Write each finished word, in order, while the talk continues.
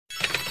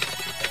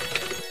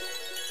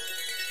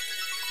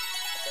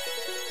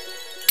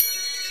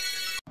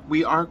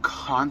We are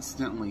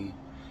constantly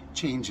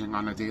changing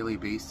on a daily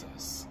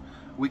basis.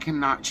 We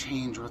cannot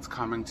change what's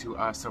coming to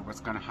us or what's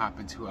going to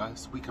happen to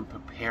us. We can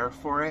prepare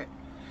for it.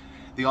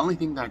 The only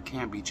thing that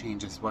can't be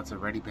changed is what's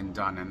already been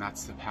done, and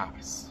that's the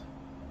past.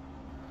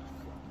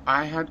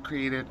 I had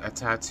created a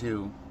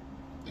tattoo,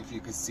 if you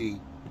could see.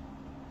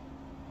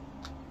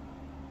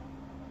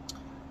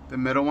 The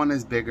middle one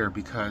is bigger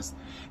because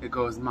it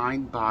goes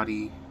mind,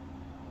 body,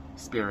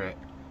 spirit,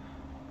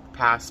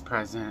 past,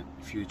 present,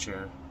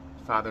 future,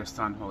 Father,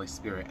 Son, Holy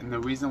Spirit. And the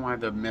reason why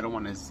the middle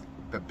one is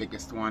the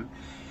biggest one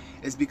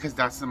is because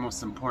that's the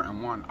most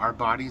important one. Our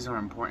bodies are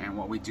important.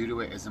 What we do to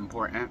it is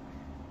important.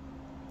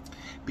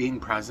 Being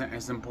present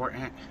is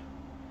important.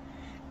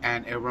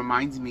 And it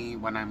reminds me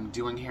when I'm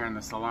doing hair in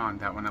the salon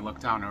that when I look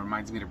down, it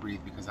reminds me to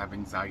breathe because I have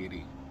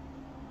anxiety.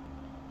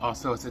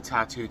 Also, it's a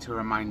tattoo to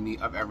remind me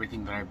of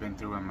everything that I've been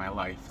through in my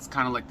life. It's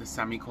kind of like the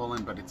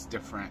semicolon, but it's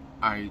different.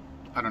 I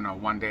don't know,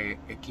 one day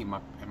it came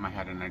up in my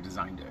head and I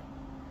designed it.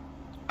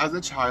 As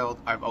a child,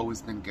 I've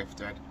always been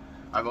gifted.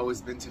 I've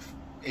always been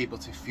able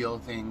to feel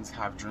things,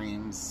 have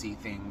dreams, see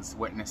things,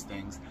 witness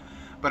things.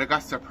 But it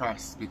got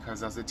suppressed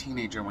because as a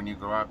teenager, when you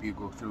grow up, you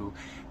go through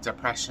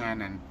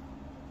depression and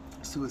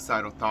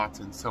suicidal thoughts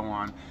and so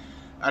on.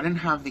 I didn't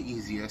have the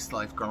easiest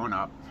life growing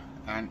up,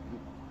 and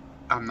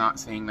I'm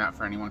not saying that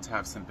for anyone to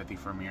have sympathy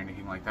for me or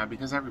anything like that,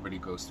 because everybody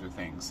goes through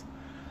things.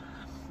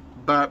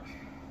 But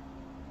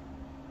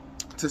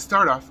to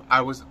start off,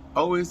 I was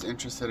always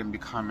interested in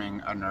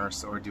becoming a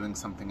nurse or doing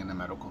something in the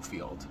medical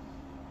field.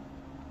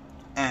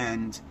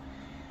 And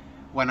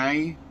when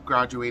I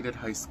graduated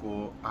high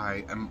school,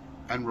 I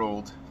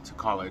enrolled to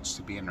college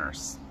to be a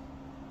nurse.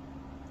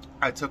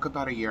 I took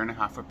about 1.5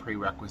 years of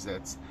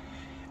prerequisites,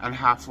 and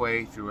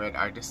halfway through it,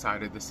 I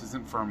decided this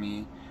isn't for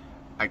me.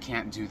 I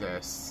can't do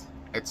this.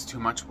 It's too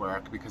much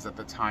work, because at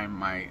the time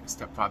my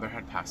stepfather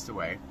had passed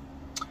away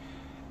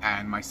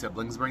and my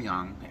siblings were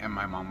young and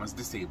my mom was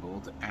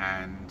disabled,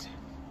 and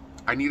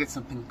I needed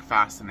something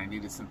fast and I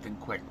needed something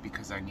quick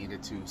because I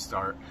needed to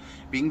start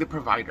being the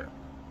provider.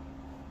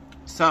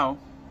 So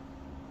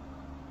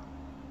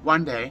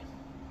one day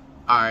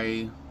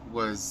I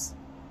was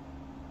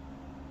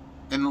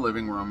in the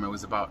living room. It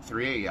was about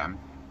 3 a.m.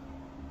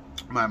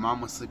 My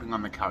mom was sleeping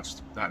on the couch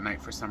that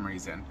night for some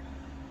reason.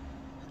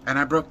 And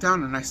I broke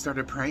down and I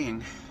started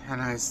praying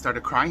and I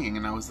started crying,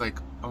 and I was like,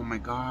 oh my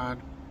God,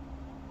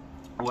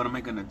 what am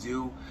I gonna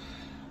do?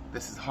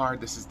 This is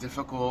hard, this is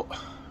difficult.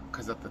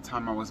 Because at the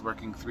time I was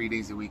working 3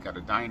 days a week at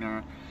a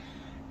diner,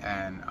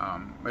 and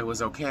it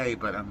was okay,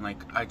 but I'm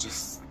like, I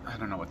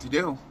don't know what to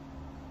do.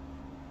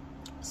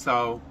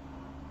 So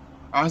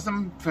as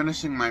I'm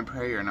finishing my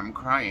prayer and I'm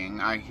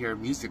crying, I hear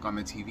music on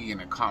the TV and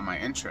it caught my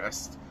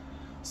interest.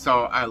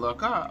 So I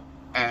look up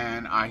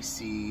and I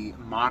see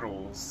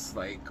models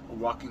like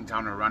walking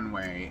down a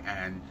runway,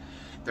 and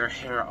their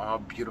hair all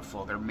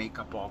beautiful, their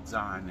makeup all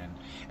done, and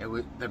it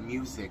was the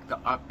music, the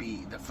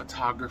upbeat, the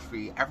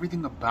photography,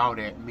 everything about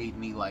it made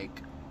me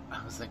like,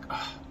 I was like,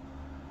 oh,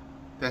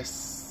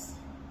 this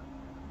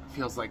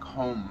feels like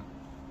home.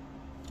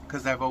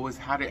 Because I've always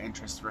had an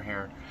interest for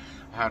hair.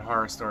 I had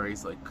horror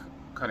stories like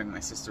cutting my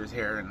sister's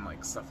hair and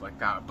like stuff like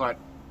that, but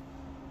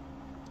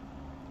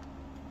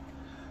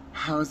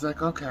I was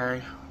like,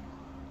 okay.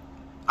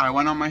 I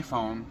went on my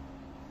phone,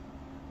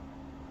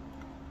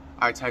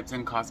 I typed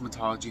in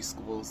cosmetology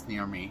schools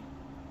near me,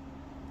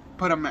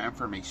 put up my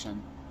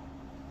information.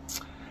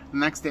 The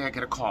next day I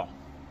get a call,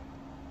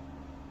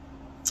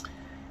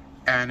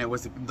 and it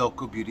was a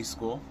local beauty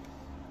school,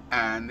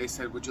 and they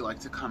said, would you like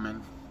to come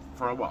in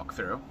for a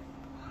walkthrough?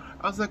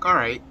 I was like,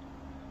 alright.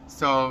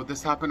 So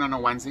this happened on a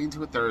Wednesday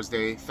into a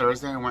Thursday.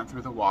 Thursday I went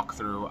through the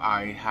walkthrough.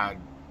 I had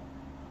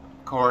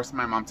coerced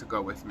my mom to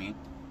go with me.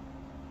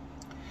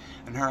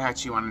 In her head,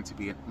 she wanted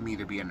me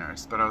to be a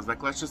nurse, but I was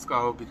like, let's just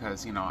go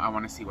because, you know, I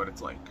want to see what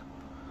it's like.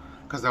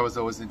 Because I was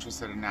always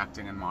interested in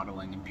acting and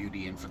modeling and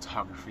beauty and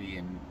photography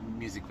and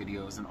music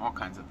videos and all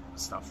kinds of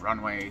stuff,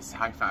 runways,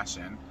 high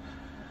fashion.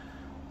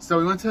 So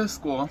we went to the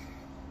school,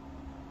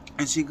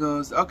 and she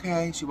goes,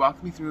 okay, she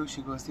walked me through.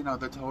 She goes, you know,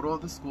 the total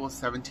of the school is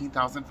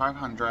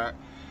 $17,500.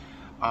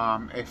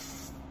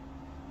 If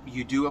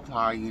you do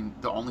apply,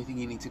 the only thing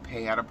you need to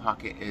pay out of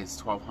pocket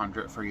is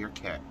 $1,200 for your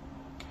kit.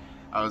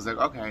 I was like,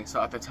 okay. So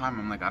at the time,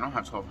 I'm like, I don't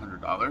have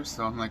 $1,200.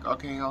 So I'm like,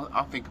 okay,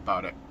 I'll think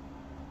about it.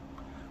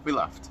 We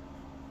left.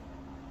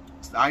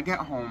 So I get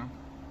home,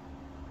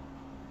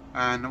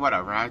 and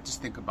whatever, I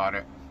just think about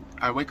it.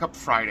 I wake up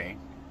Friday.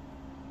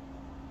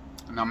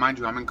 Now, mind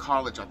you, I'm in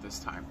college at this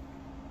time.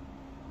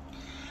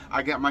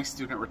 I get my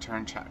student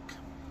return check.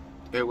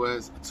 It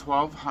was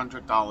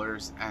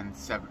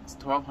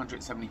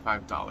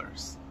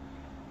 $1,275.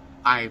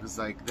 I was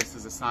like, this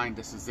is a sign,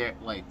 this is it.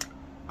 Like,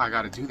 I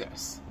gotta do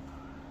this.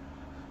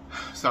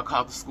 So I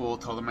called the school,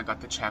 told them I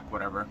got the check,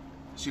 whatever.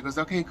 She goes,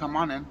 okay, come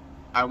on in.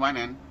 I went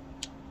in,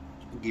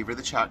 gave her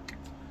the check.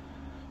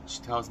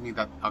 She tells me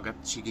that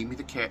she gave me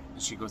the kit.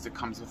 She goes, it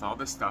comes with all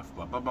this stuff,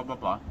 blah, blah, blah, blah,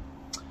 blah.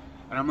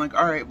 And I'm like,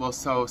 all right, well,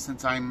 so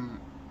since I'm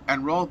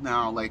enrolled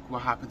now, like,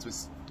 what happens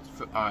with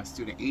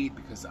student aid,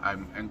 because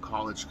I'm in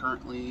college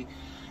currently,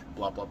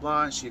 blah blah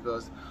blah. And she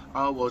goes,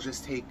 oh, we'll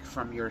just take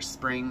from your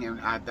spring and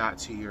add that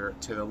to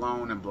the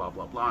loan and blah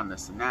blah blah and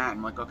this and that.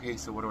 I'm like, okay,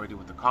 so what do I do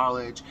with the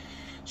college?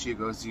 She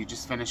goes, you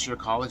just finish your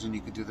college and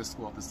you could do the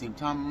school at the same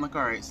time. I'm like,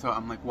 all right. So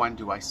I'm like, when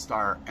do I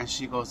start? And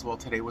she goes, well,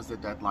 today was the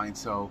deadline,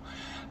 so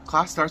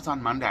class starts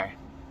on Monday.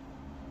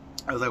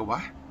 I was like,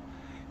 what?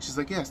 She's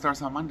like, yeah, it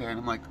starts on Monday. And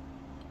I'm like,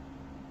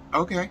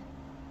 okay.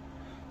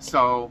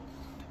 So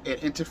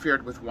it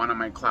interfered with one of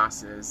my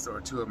classes,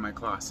 or two of my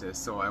classes.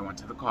 So I went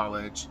to the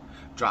college,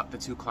 dropped the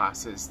 2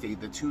 classes,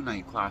 stayed the 2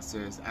 night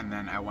classes, and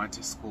then I went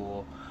to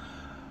school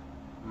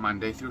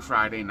Monday through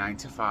Friday, 9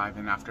 to 5,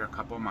 and after a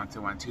couple of months I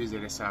went Tuesday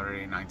to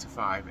Saturday, 9 to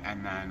 5,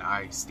 and then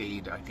I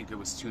stayed, I think it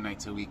was 2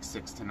 nights a week,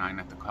 6 to 9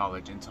 at the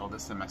college until the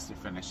semester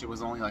finished. It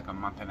was only like a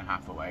month and a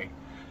half away.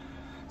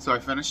 So I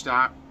finished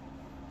that.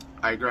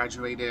 I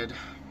graduated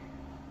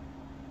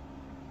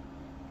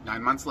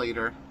 9 months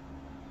later.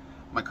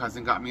 My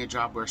cousin got me a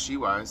job where she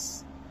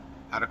was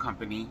at a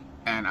company,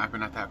 and I've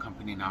been at that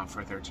company now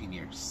for 13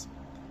 years.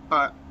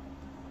 But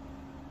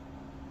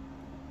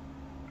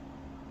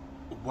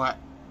what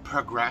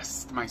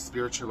progressed my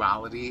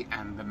spirituality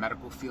and the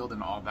medical field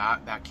and all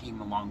that came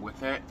along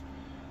with it.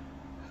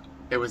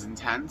 It was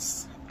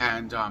intense,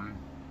 and I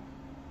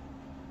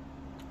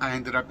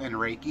ended up in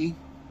Reiki,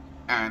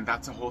 and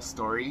that's a whole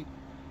story,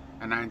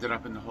 and I ended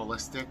up in the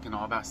holistic and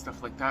all that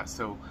stuff like that.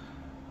 So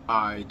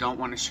I don't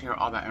want to share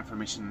all that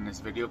information in this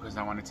video because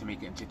I wanted to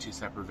make it into 2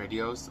 separate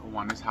videos.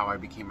 One is how I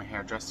became a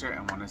hairdresser,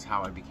 and one is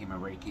how I became a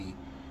Reiki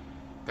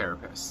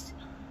therapist.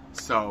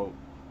 So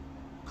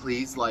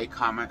please like,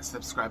 comment,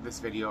 subscribe this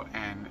video,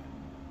 and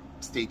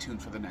stay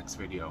tuned for the next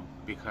video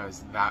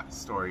because that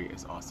story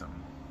is awesome.